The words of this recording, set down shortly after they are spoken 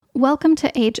Welcome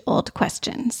to Age Old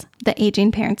Questions, the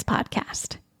Aging Parents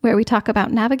Podcast, where we talk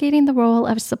about navigating the role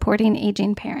of supporting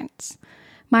aging parents.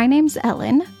 My name's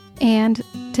Ellen, and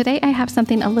today I have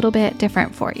something a little bit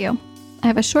different for you. I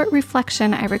have a short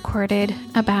reflection I recorded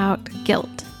about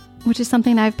guilt, which is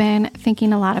something I've been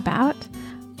thinking a lot about.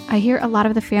 I hear a lot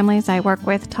of the families I work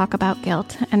with talk about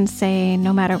guilt and say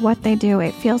no matter what they do,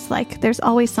 it feels like there's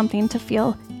always something to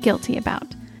feel guilty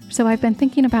about. So I've been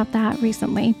thinking about that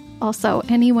recently. Also,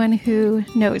 anyone who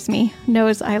knows me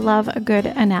knows I love a good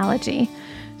analogy.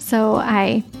 So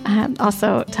I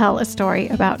also tell a story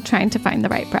about trying to find the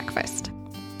right breakfast.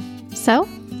 So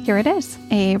here it is,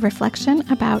 a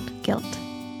reflection about guilt.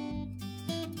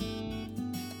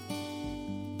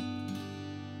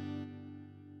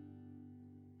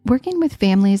 Working with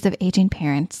families of aging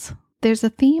parents, there's a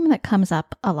theme that comes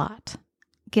up a lot: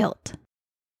 guilt.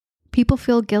 People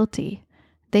feel guilty.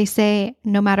 They say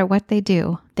no matter what they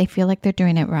do, they feel like they're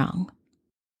doing it wrong.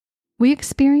 We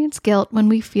experience guilt when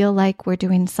we feel like we're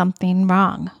doing something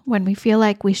wrong, when we feel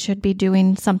like we should be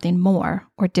doing something more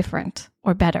or different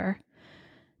or better.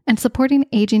 And supporting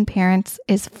aging parents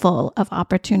is full of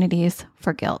opportunities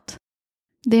for guilt.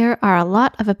 There are a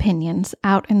lot of opinions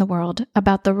out in the world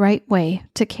about the right way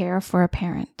to care for a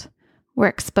parent. We're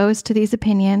exposed to these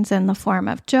opinions in the form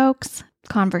of jokes,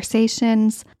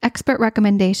 conversations, expert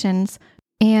recommendations,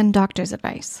 and doctor's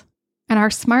advice. And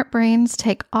our smart brains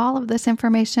take all of this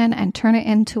information and turn it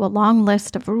into a long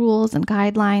list of rules and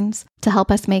guidelines to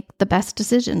help us make the best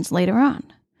decisions later on.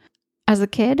 As a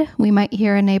kid, we might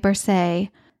hear a neighbor say,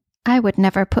 "I would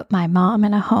never put my mom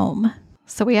in a home."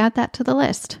 So we add that to the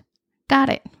list. Got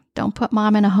it. Don't put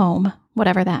mom in a home,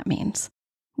 whatever that means.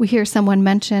 We hear someone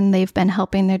mention they've been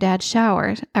helping their dad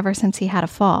shower ever since he had a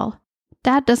fall.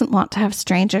 Dad doesn't want to have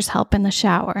strangers help in the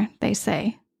shower, they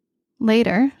say.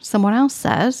 Later, someone else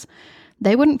says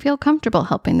they wouldn't feel comfortable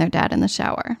helping their dad in the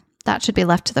shower. That should be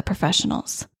left to the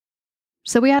professionals.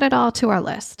 So we add it all to our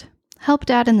list. Help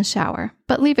dad in the shower,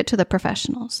 but leave it to the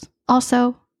professionals.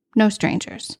 Also, no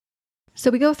strangers.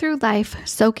 So we go through life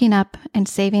soaking up and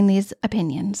saving these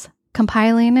opinions,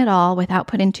 compiling it all without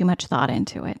putting too much thought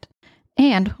into it,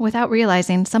 and without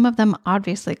realizing some of them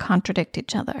obviously contradict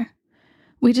each other.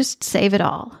 We just save it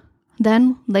all.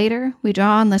 Then, later, we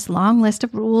draw on this long list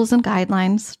of rules and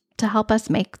guidelines to help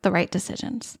us make the right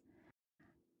decisions.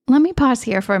 Let me pause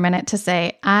here for a minute to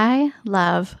say I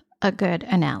love a good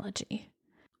analogy.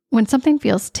 When something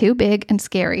feels too big and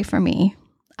scary for me,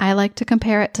 I like to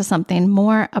compare it to something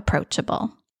more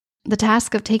approachable. The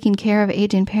task of taking care of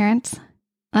aging parents,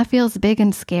 that feels big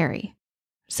and scary.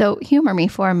 So humor me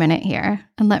for a minute here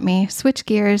and let me switch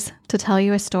gears to tell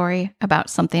you a story about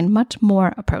something much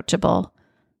more approachable: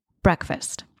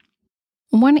 breakfast.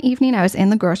 One evening I was in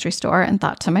the grocery store and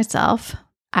thought to myself,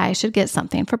 I should get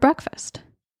something for breakfast.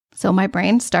 So my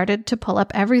brain started to pull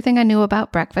up everything I knew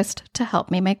about breakfast to help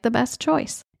me make the best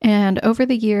choice. And over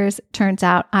the years, it turns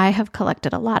out I have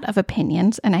collected a lot of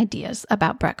opinions and ideas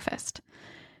about breakfast.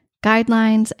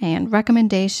 Guidelines and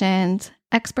recommendations,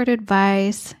 expert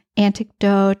advice,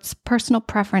 anecdotes, personal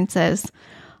preferences,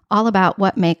 all about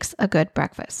what makes a good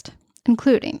breakfast,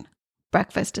 including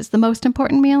breakfast is the most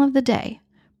important meal of the day.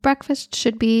 Breakfast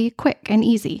should be quick and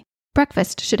easy.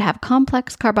 Breakfast should have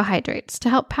complex carbohydrates to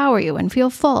help power you and feel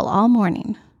full all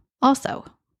morning. Also,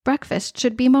 breakfast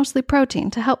should be mostly protein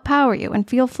to help power you and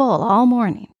feel full all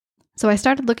morning. So I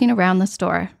started looking around the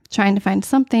store, trying to find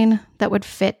something that would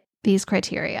fit these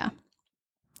criteria.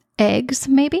 Eggs,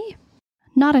 maybe?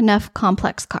 Not enough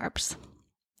complex carbs.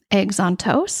 Eggs on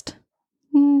toast?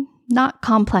 Not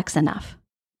complex enough.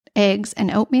 Eggs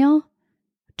and oatmeal?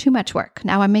 Too much work.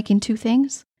 Now I'm making two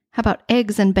things. How about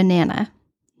eggs and banana?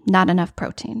 Not enough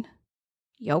protein.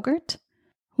 Yogurt?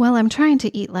 Well, I'm trying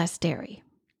to eat less dairy.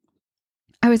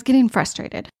 I was getting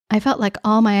frustrated. I felt like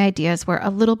all my ideas were a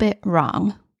little bit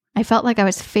wrong. I felt like I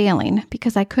was failing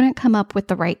because I couldn't come up with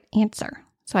the right answer.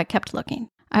 So I kept looking.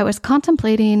 I was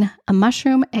contemplating a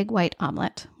mushroom egg white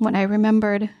omelet when I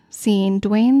remembered seeing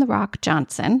Dwayne "The Rock"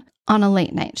 Johnson on a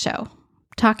late night show,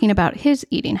 talking about his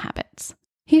eating habits.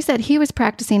 He said he was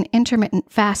practicing intermittent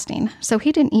fasting, so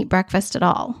he didn't eat breakfast at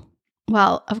all.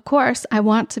 Well, of course, I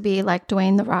want to be like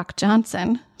Dwayne "The Rock"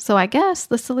 Johnson, so I guess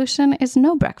the solution is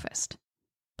no breakfast.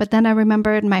 But then I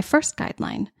remembered my first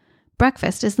guideline.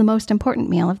 Breakfast is the most important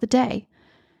meal of the day.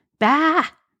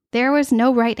 There was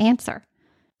no right answer.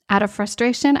 Out of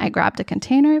frustration, I grabbed a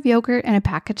container of yogurt and a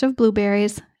package of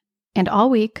blueberries, and all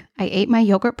week I ate my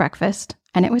yogurt breakfast,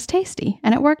 and it was tasty,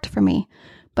 and it worked for me,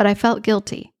 but I felt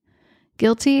guilty.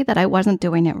 Guilty that I wasn't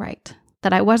doing it right,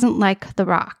 that I wasn't like The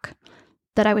Rock,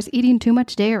 that I was eating too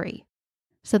much dairy.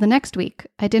 So the next week,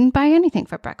 I didn't buy anything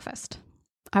for breakfast.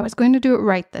 I was going to do it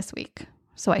right this week,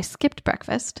 so I skipped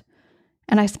breakfast,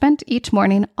 and I spent each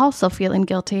morning also feeling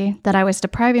guilty that I was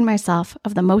depriving myself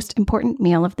of the most important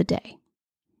meal of the day.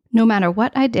 No matter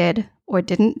what I did or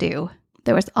didn't do,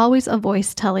 there was always a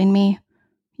voice telling me,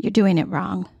 "You're doing it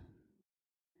wrong."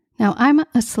 Now, I'm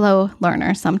a slow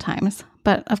learner sometimes,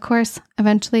 but of course,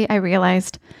 eventually I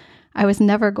realized I was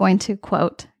never going to,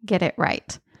 quote, get it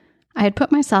right. I had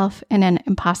put myself in an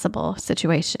impossible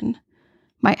situation.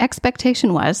 My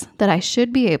expectation was that I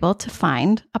should be able to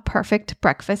find a perfect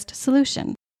breakfast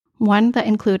solution, one that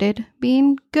included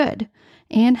being good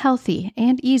and healthy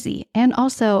and easy, and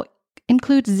also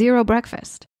includes zero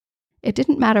breakfast. It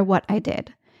didn't matter what I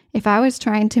did. If I was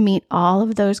trying to meet all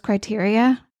of those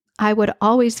criteria, I would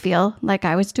always feel like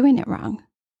I was doing it wrong.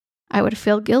 I would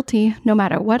feel guilty no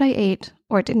matter what I ate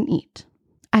or didn't eat.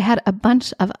 I had a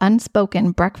bunch of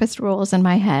unspoken breakfast rules in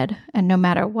my head, and no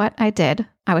matter what I did,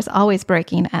 I was always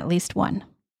breaking at least one.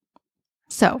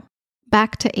 So,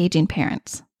 back to aging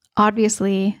parents.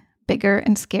 Obviously, bigger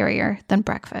and scarier than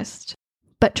breakfast.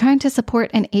 But trying to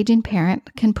support an aging parent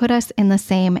can put us in the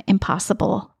same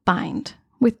impossible bind,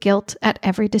 with guilt at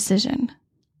every decision.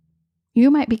 You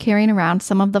might be carrying around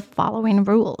some of the following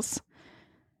rules.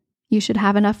 You should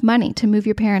have enough money to move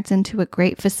your parents into a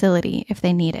great facility if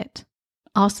they need it.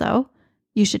 Also,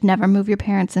 you should never move your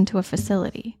parents into a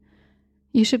facility.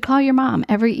 You should call your mom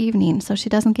every evening so she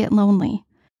doesn't get lonely.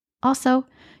 Also,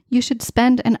 you should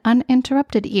spend an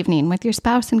uninterrupted evening with your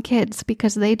spouse and kids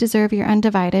because they deserve your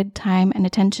undivided time and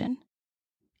attention.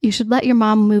 You should let your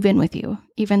mom move in with you,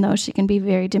 even though she can be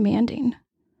very demanding.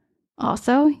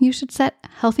 Also, you should set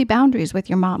healthy boundaries with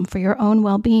your mom for your own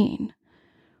well-being.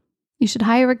 You should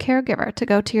hire a caregiver to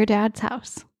go to your dad's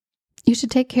house. You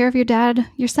should take care of your dad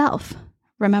yourself.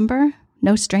 Remember,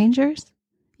 no strangers?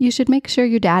 You should make sure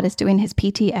your dad is doing his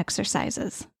PT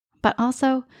exercises. But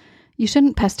also, you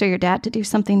shouldn't pester your dad to do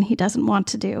something he doesn't want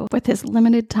to do with his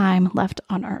limited time left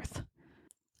on Earth.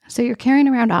 So you're carrying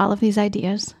around all of these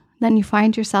ideas. Then you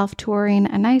find yourself touring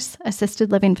a nice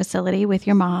assisted living facility with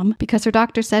your mom because her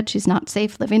doctor said she's not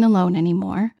safe living alone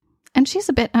anymore. And she's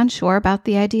a bit unsure about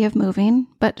the idea of moving,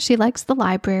 but she likes the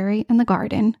library and the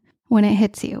garden when it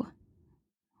hits you.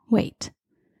 Wait,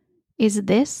 is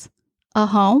this a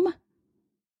home?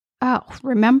 Oh,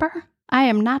 remember? I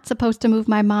am not supposed to move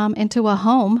my mom into a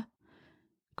home.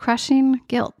 Crushing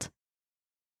guilt.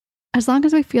 As long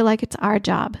as we feel like it's our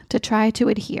job to try to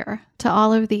adhere to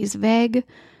all of these vague,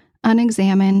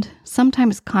 unexamined,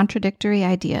 sometimes contradictory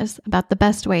ideas about the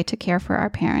best way to care for our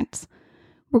parents,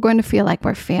 we're going to feel like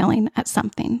we're failing at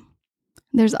something.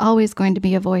 There's always going to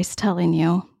be a voice telling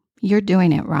you, you're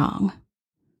doing it wrong.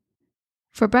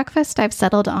 For breakfast, I've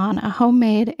settled on a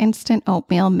homemade instant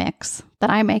oatmeal mix that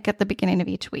I make at the beginning of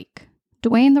each week.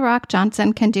 Dwayne "The Rock"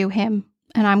 Johnson can do him,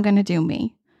 and I'm going to do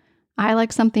me. I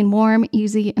like something warm,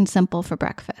 easy, and simple for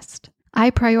breakfast. I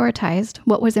prioritized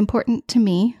what was important to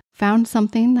me, found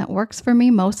something that works for me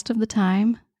most of the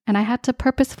time, and I had to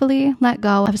purposefully let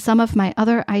go of some of my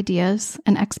other ideas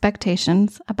and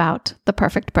expectations about the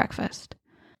perfect breakfast.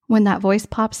 When that voice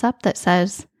pops up that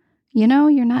says, you know,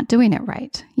 you're not doing it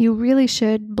right. You really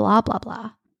should blah, blah,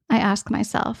 blah. I ask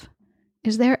myself,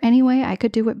 is there any way I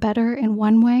could do it better in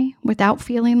one way without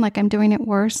feeling like I'm doing it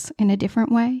worse in a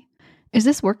different way? Is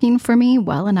this working for me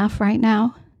well enough right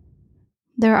now?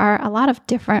 There are a lot of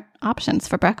different options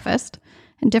for breakfast,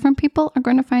 and different people are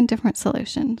going to find different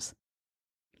solutions.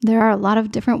 There are a lot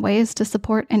of different ways to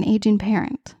support an aging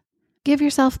parent. Give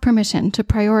yourself permission to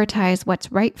prioritize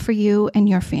what's right for you and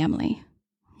your family.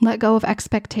 Let go of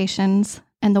expectations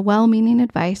and the well-meaning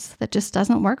advice that just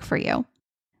doesn't work for you.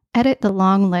 Edit the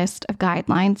long list of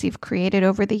guidelines you've created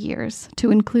over the years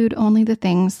to include only the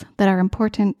things that are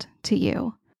important to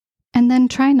you. And then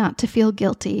try not to feel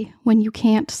guilty when you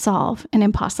can't solve an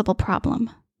impossible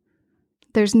problem.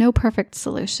 There's no perfect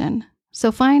solution,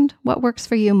 so find what works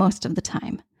for you most of the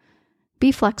time.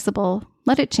 Be flexible,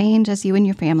 let it change as you and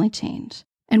your family change.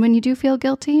 And when you do feel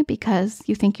guilty because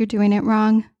you think you're doing it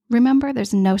wrong, remember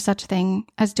there's no such thing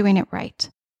as doing it right.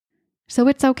 So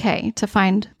it's okay to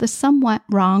find the somewhat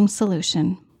wrong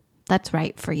solution that's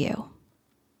right for you.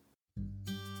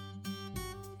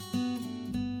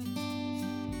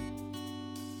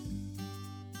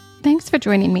 Thanks for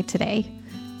joining me today.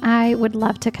 I would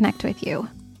love to connect with you.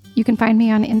 You can find me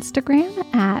on Instagram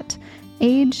at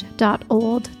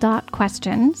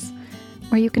age.old.questions,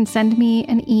 or you can send me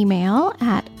an email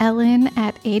at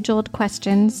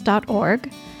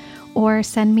ellen@ageoldquestions.org, or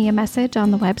send me a message on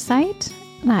the website.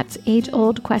 That's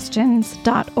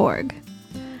ageoldquestions.org.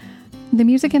 The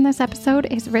music in this episode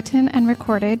is written and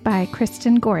recorded by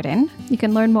Kristen Gordon. You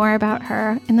can learn more about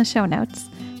her in the show notes.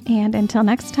 And until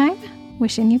next time,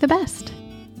 wishing you the best.